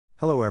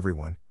Hello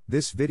everyone,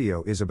 this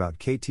video is about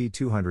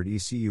KT200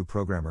 ECU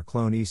Programmer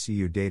clone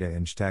ECU data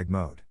in Jtag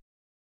mode.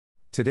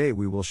 Today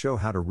we will show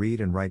how to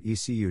read and write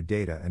ECU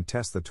data and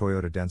test the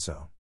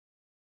TOYOTA-DENSO.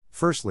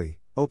 Firstly,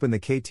 open the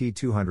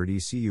KT200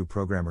 ECU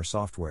Programmer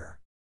software.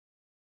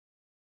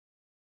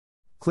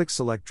 Click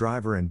Select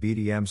Driver and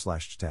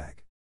BDM/Jtag.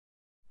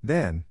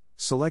 Then,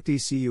 select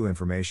ECU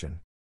information.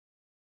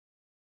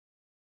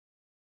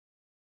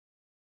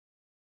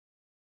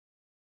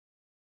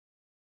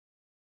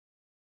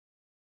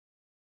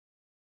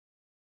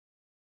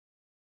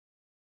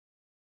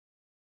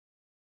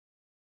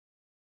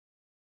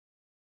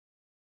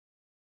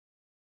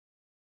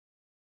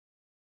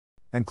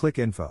 And click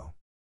Info.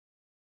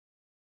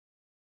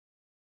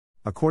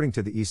 According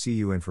to the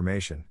ECU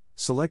information,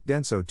 select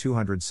DENSO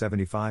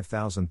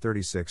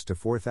 275,036 to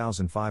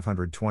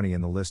 4,520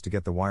 in the list to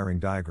get the wiring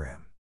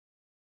diagram.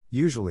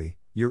 Usually,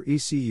 your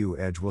ECU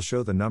edge will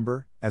show the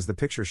number, as the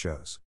picture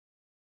shows.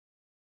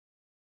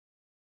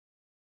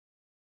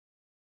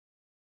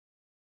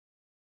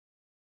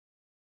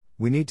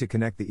 We need to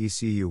connect the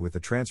ECU with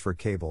the transfer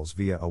cables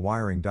via a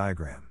wiring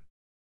diagram.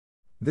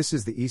 This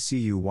is the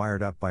ECU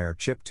wired up by our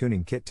chip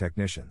tuning kit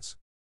technicians.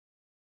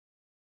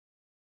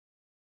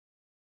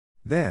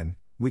 Then,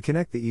 we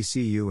connect the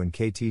ECU and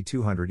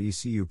KT200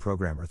 ECU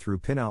Programmer through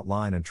pinout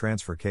line and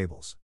transfer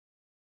cables.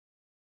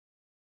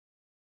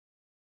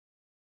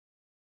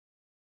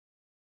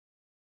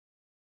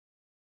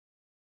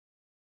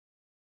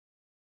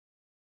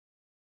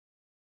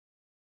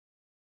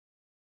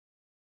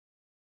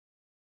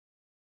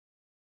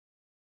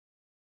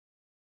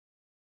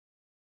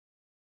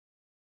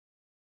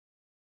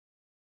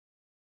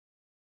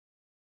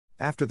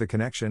 After the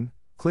connection,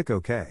 click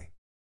OK.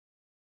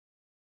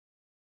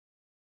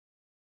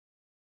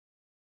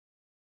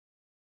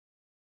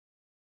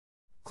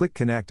 Click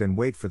Connect and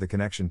wait for the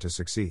connection to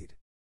succeed.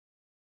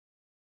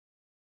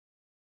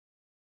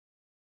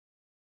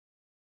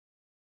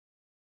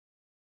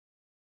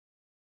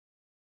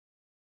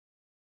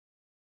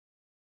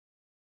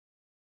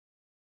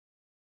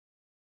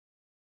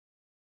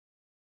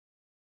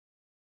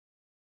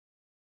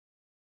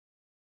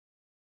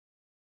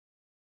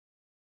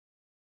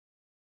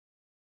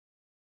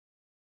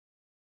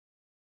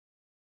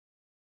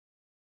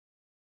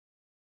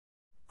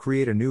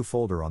 Create a new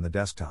folder on the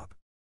desktop.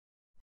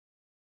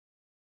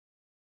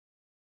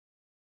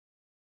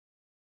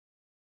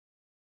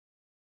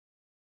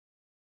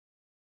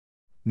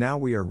 Now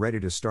we are ready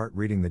to start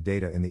reading the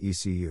data in the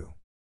ECU.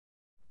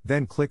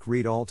 Then click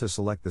Read All to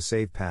select the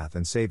save path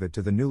and save it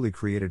to the newly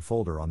created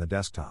folder on the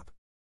desktop.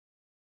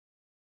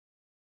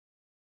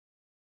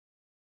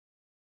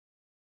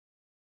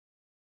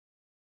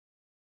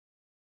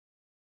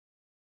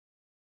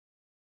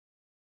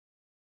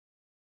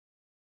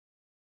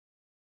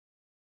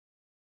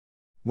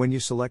 When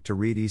you select to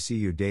read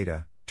ECU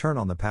data, turn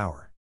on the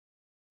power.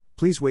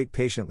 Please wait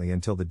patiently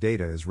until the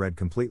data is read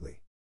completely.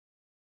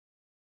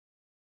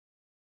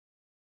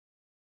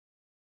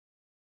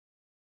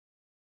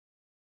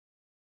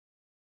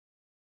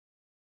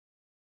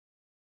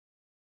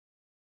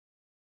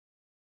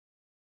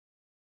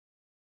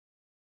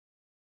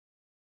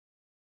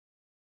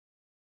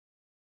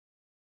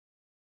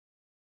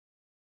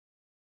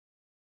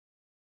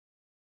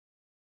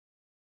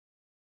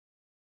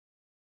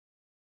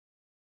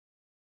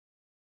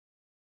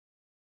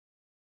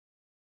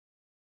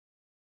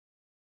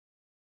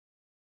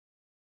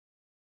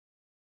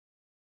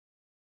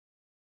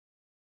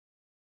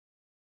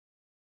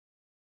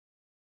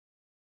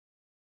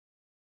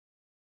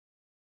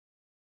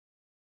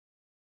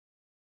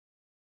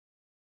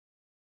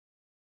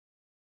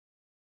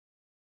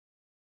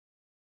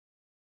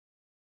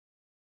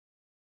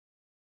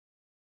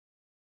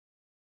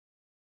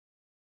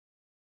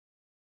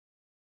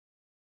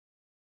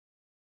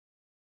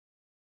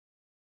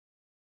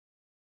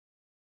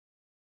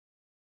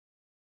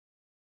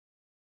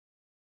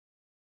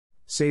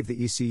 Save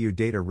the ECU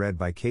data read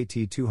by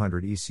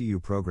KT200 ECU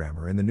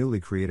Programmer in the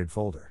newly created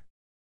folder.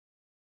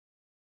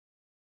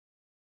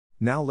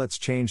 Now let's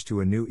change to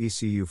a new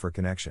ECU for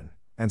connection,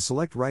 and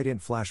select Write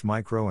int flash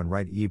micro and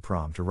Write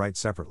EEPROM to write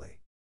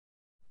separately.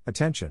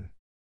 Attention!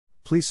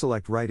 Please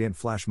select Write int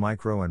flash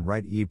micro and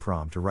Write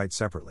EEPROM to write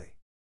separately.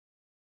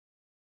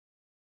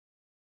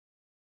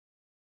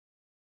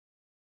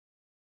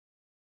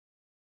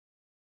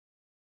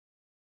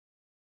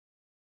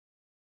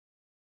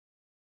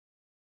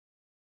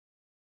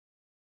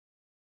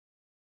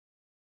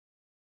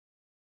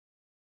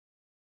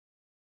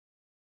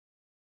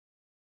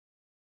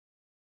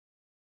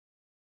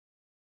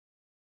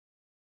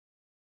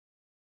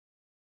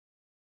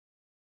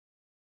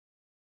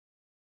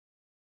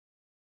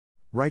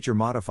 Write your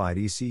modified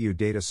ECU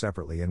data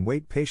separately and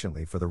wait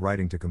patiently for the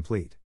writing to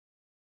complete.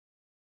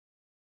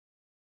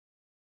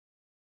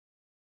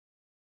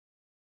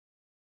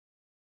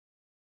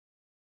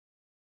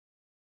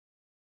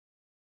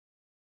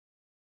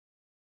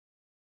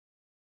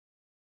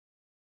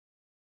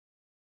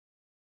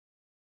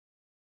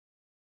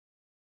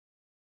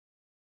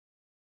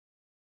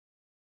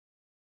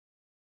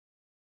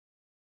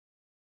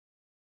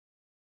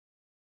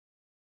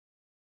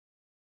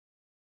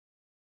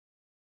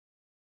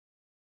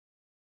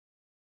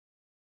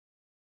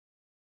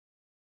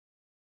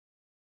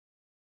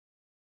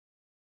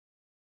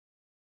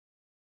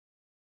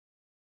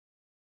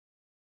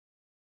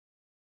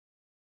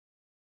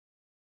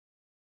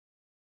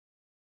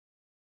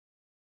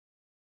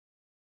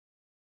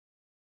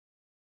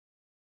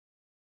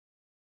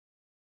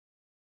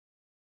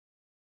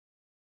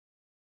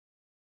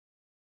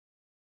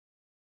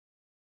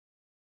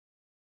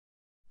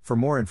 For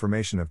more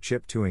information of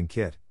chip tuning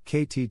kit,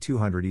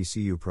 KT200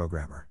 ECU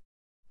Programmer,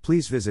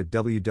 please visit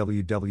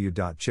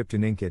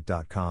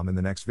www.chiptuningkit.com. In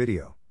the next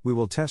video, we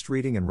will test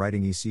reading and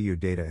writing ECU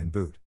data in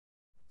boot.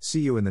 See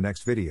you in the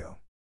next video.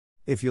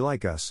 If you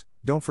like us,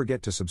 don't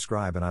forget to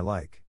subscribe and I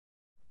like.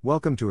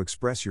 Welcome to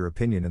express your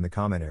opinion in the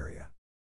comment area.